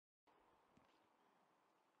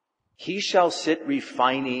He shall sit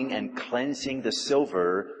refining and cleansing the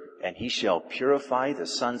silver, and he shall purify the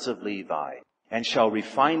sons of Levi, and shall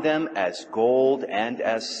refine them as gold and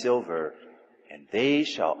as silver, and they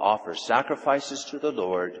shall offer sacrifices to the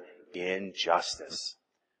Lord in justice.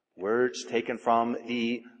 Words taken from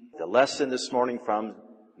the lesson this morning from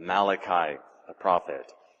Malachi, the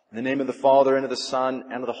prophet. In the name of the Father, and of the Son,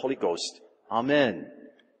 and of the Holy Ghost. Amen.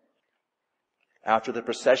 After the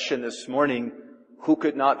procession this morning, who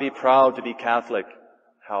could not be proud to be Catholic?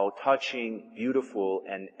 How touching, beautiful,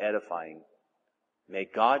 and edifying. May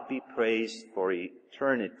God be praised for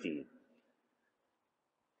eternity.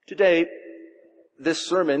 Today, this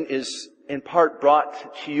sermon is in part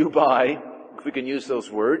brought to you by, if we can use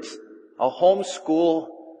those words, a homeschool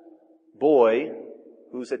boy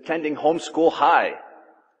who's attending homeschool high.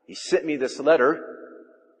 He sent me this letter,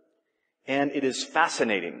 and it is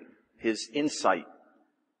fascinating, his insight.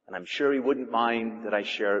 And I'm sure he wouldn't mind that I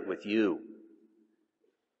share it with you.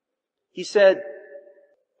 He said,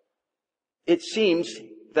 it seems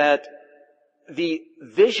that the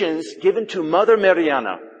visions given to Mother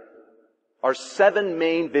Marianna are 7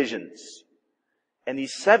 main visions. And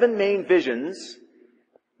these 7 main visions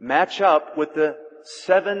match up with the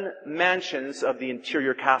 7 mansions of the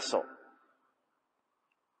interior castle.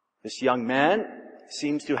 This young man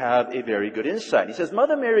seems to have a very good insight. He says,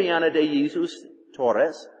 Mother Marianna de Jesus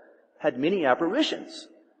Torres had many apparitions,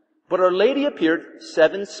 but Our Lady appeared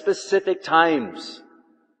 7 specific times.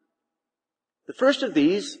 The first of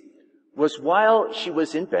these was while she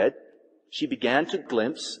was in bed, she began to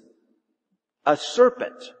glimpse a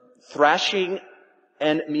serpent thrashing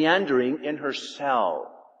and meandering in her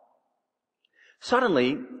cell.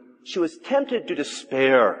 Suddenly, she was tempted to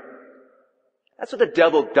despair. That's what the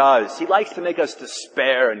devil does. He likes to make us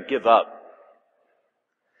despair and give up.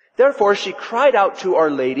 Therefore, she cried out to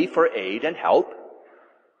Our Lady for aid and help.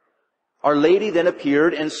 Our Lady then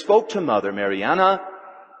appeared and spoke to Mother Marianna,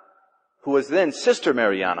 who was then Sister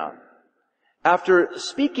Marianna. After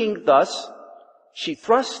speaking thus, she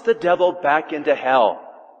thrust the devil back into hell.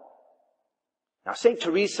 Now, St.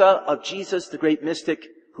 Teresa of Jesus, the great mystic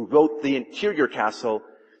who wrote The Interior Castle,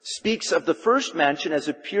 speaks of the first mansion as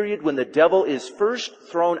a period when the devil is first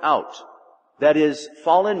thrown out. That is,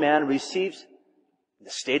 fallen man receives the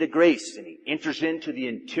state of grace and he enters into the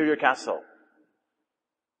interior castle.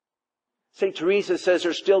 St. Teresa says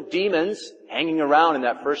there's still demons hanging around in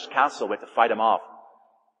that first castle. We have to fight them off.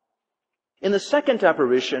 In the second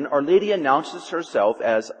apparition, Our Lady announces herself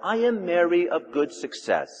as, I am Mary of good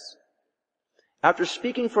success. After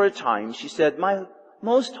speaking for a time, she said, My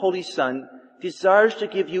most holy Son desires to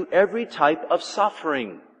give you every type of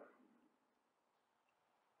suffering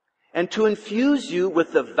and to infuse you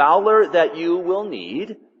with the valor that you will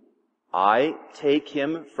need. I take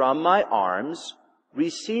him from my arms,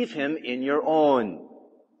 receive him in your own.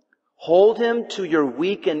 Hold him to your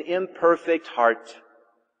weak and imperfect heart.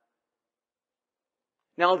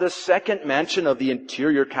 Now, the second mansion of the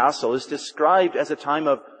interior castle is described as a time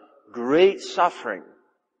of great suffering.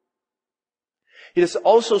 It is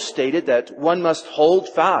also stated that one must hold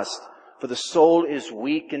fast, for the soul is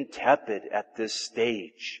weak and tepid at this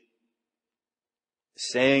stage. The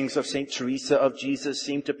sayings of St. Teresa of Jesus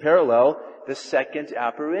seem to parallel the second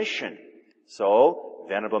apparition. So,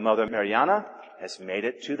 Venerable Mother Marianna has made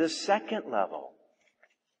it to the second level.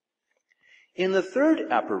 In the third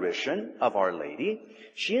apparition of Our Lady,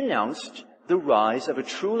 she announced the rise of a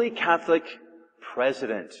truly Catholic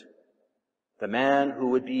president, the man who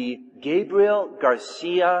would be Gabriel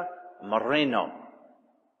Garcia Moreno.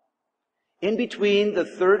 In between the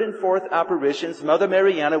third and fourth apparitions, Mother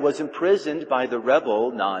Marianna was imprisoned by the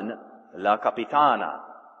rebel nun, La Capitana,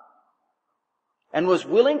 and was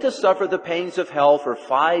willing to suffer the pains of hell for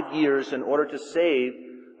 5 years in order to save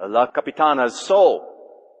La Capitana's soul.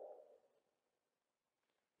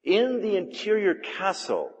 In the interior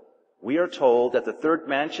castle, we are told that the third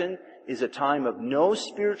mansion is a time of no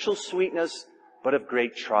spiritual sweetness, but of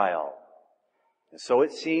great trial. And so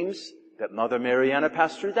it seems that Mother Marianna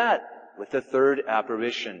passed through that with the third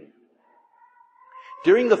apparition.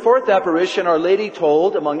 During the fourth apparition, Our Lady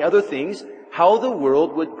told, among other things, how the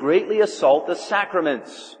world would greatly assault the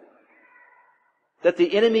sacraments, that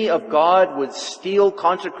the enemy of God would steal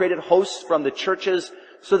consecrated hosts from the churches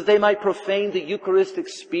so that they might profane the Eucharistic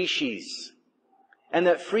species, and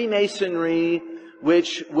that Freemasonry,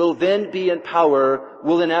 which will then be in power,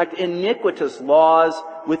 will enact iniquitous laws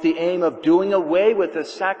with the aim of doing away with the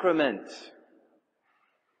sacrament.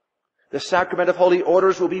 The sacrament of holy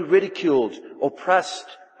orders will be ridiculed, oppressed,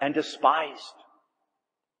 and despised.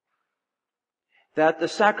 That the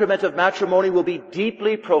sacrament of matrimony will be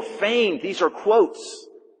deeply profaned. These are quotes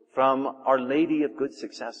from Our Lady of Good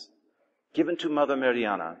Success, given to Mother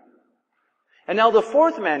Marianna. And now the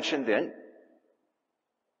fourth mansion then,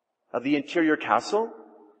 of the interior castle,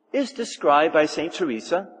 is described by St.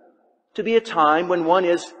 Teresa to be a time when one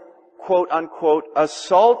is, quote unquote,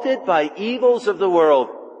 assaulted by evils of the world.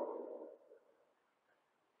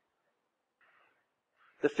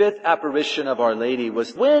 The fifth apparition of Our Lady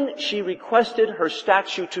was when she requested her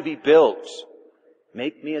statue to be built.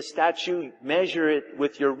 Make me a statue, measure it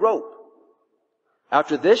with your rope.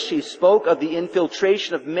 After this, she spoke of the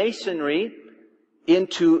infiltration of Masonry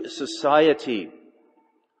into society.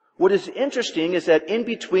 What is interesting is that in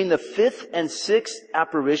between the fifth and sixth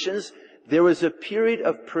apparitions, there was a period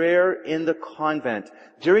of prayer in the convent.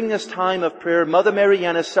 During this time of prayer, Mother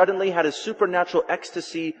Marianna suddenly had a supernatural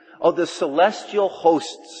ecstasy of the celestial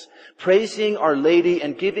hosts, praising Our Lady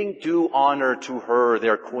and giving due honor to her,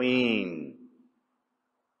 their queen.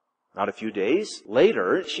 Not a few days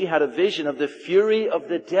later, she had a vision of the fury of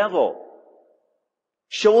the devil,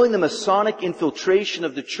 showing the Masonic infiltration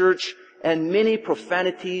of the church and many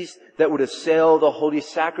profanities that would assail the holy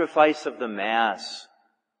sacrifice of the Mass.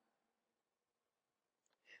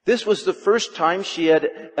 This was the first time she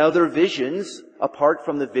had other visions apart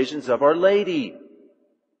from the visions of Our Lady.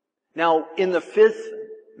 Now, in the fifth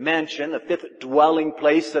mansion, the fifth dwelling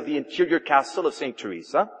place of the interior castle of St.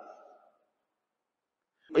 Teresa,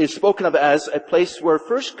 is spoken of as a place where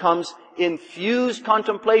first comes infused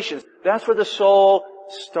contemplation. That's where the soul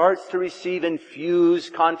starts to receive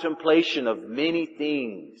infused contemplation of many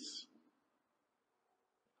things.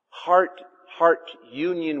 Heart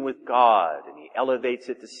union with God, and He elevates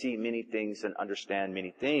it to see many things and understand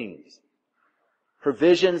many things. Her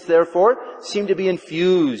visions, therefore, seem to be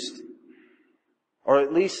infused, or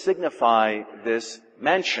at least signify this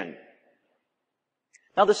mansion.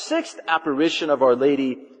 Now, the sixth apparition of Our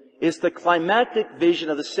Lady is the climactic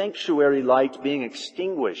vision of the sanctuary light being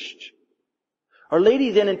extinguished. Our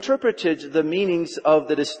Lady then interpreted the meanings of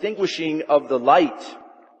the distinguishing of the light.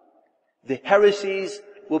 The heresies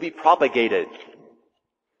will be propagated.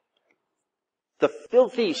 The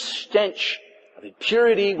filthy stench of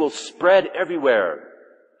impurity will spread everywhere.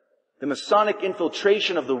 The Masonic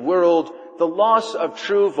infiltration of the world, the loss of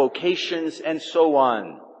true vocations, and so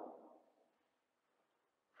on.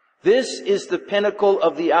 This is the pinnacle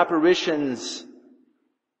of the apparitions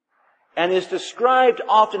and is described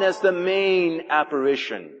often as the main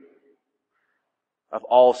apparition of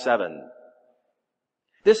all seven.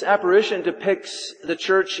 This apparition depicts the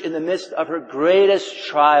church in the midst of her greatest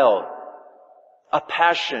trial, a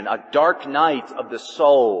passion, a dark night of the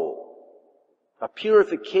soul, a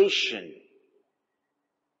purification.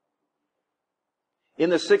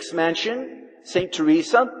 In the sixth mansion, St.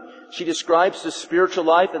 Teresa, she describes the spiritual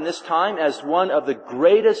life in this time as one of the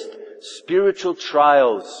greatest spiritual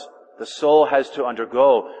trials the soul has to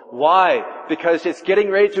undergo. Why? Because it's getting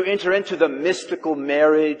ready to enter into the mystical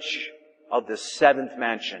marriage of the seventh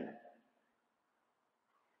mansion.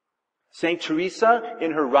 St. Teresa,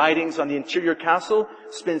 in her writings on the interior castle,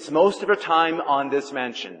 spends most of her time on this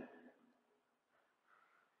mansion.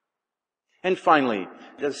 And finally,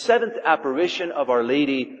 the seventh apparition of Our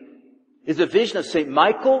Lady is a vision of St.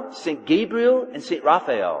 Michael, St. Gabriel, and St.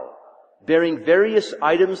 Raphael, bearing various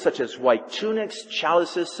items such as white tunics,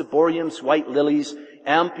 chalices, ciboriums, white lilies,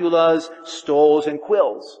 ampullas, stoles, and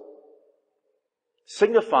quills,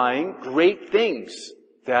 signifying great things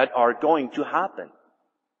that are going to happen.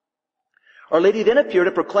 Our Lady then appeared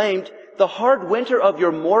and proclaimed, "The hard winter of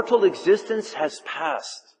your mortal existence has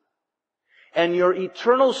passed, and your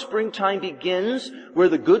eternal springtime begins, where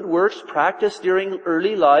the good works practiced during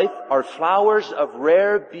early life are flowers of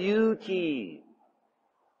rare beauty,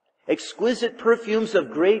 exquisite perfumes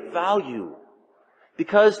of great value,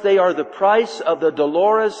 because they are the price of the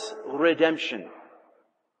dolorous redemption."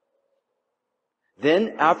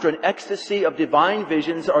 Then, after an ecstasy of divine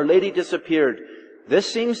visions, Our Lady disappeared. This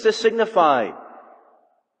seems to signify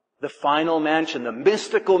the final mansion, the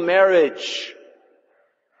mystical marriage,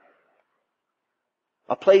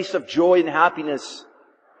 a place of joy and happiness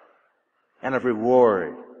and of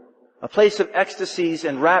reward, a place of ecstasies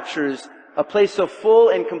and raptures, a place of full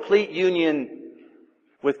and complete union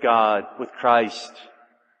with God, with Christ.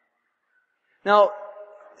 Now,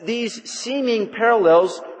 these seeming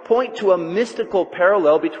parallels point to a mystical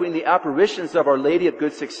parallel between the apparitions of Our Lady of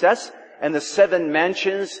Good Success and the seven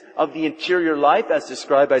mansions of the interior life as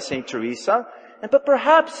described by St. Teresa. But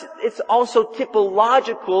perhaps it's also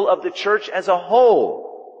typological of the church as a whole.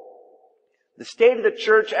 The state of the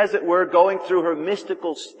church, as it were, going through her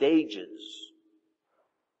mystical stages.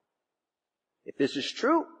 If this is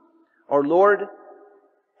true, our Lord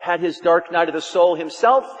had his dark night of the soul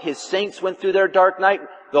himself. His saints went through their dark night.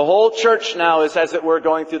 The whole church now is, as it were,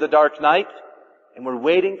 going through the dark night. And we're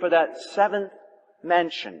waiting for that seventh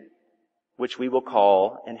mansion, which we will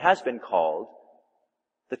call, and has been called,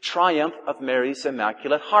 the triumph of Mary's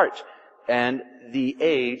Immaculate Heart and the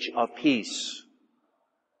age of peace.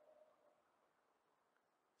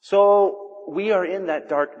 So we are in that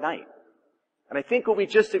dark night. And I think what we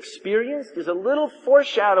just experienced is a little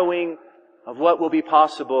foreshadowing of what will be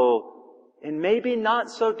possible in maybe not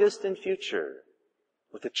so distant future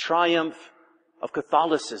with the triumph of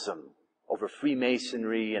Catholicism over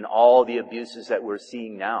Freemasonry and all the abuses that we're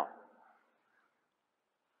seeing now.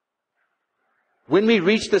 When we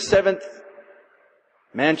reach the seventh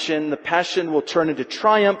mansion, the passion will turn into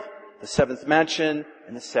triumph. The seventh mansion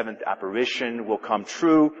and the seventh apparition will come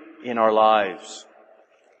true in our lives.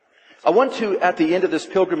 I want to, at the end of this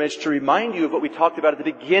pilgrimage, to remind you of what we talked about at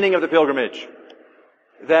the beginning of the pilgrimage.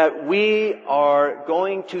 That we are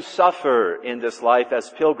going to suffer in this life as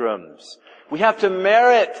pilgrims. We have to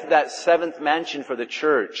merit that seventh mansion for the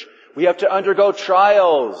church. We have to undergo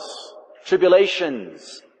trials,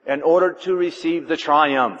 tribulations, in order to receive the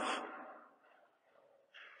triumph.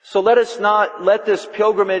 So let us not let this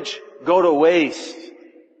pilgrimage go to waste.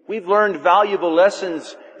 We've learned valuable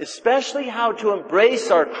lessons, especially how to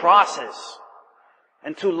embrace our crosses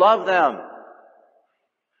and to love them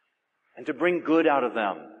and to bring good out of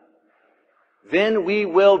them. Then we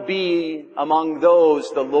will be among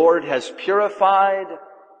those the Lord has purified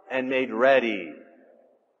and made ready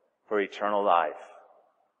for eternal life.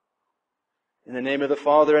 In the name of the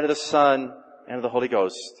Father, and of the Son, and of the Holy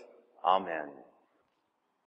Ghost. Amen.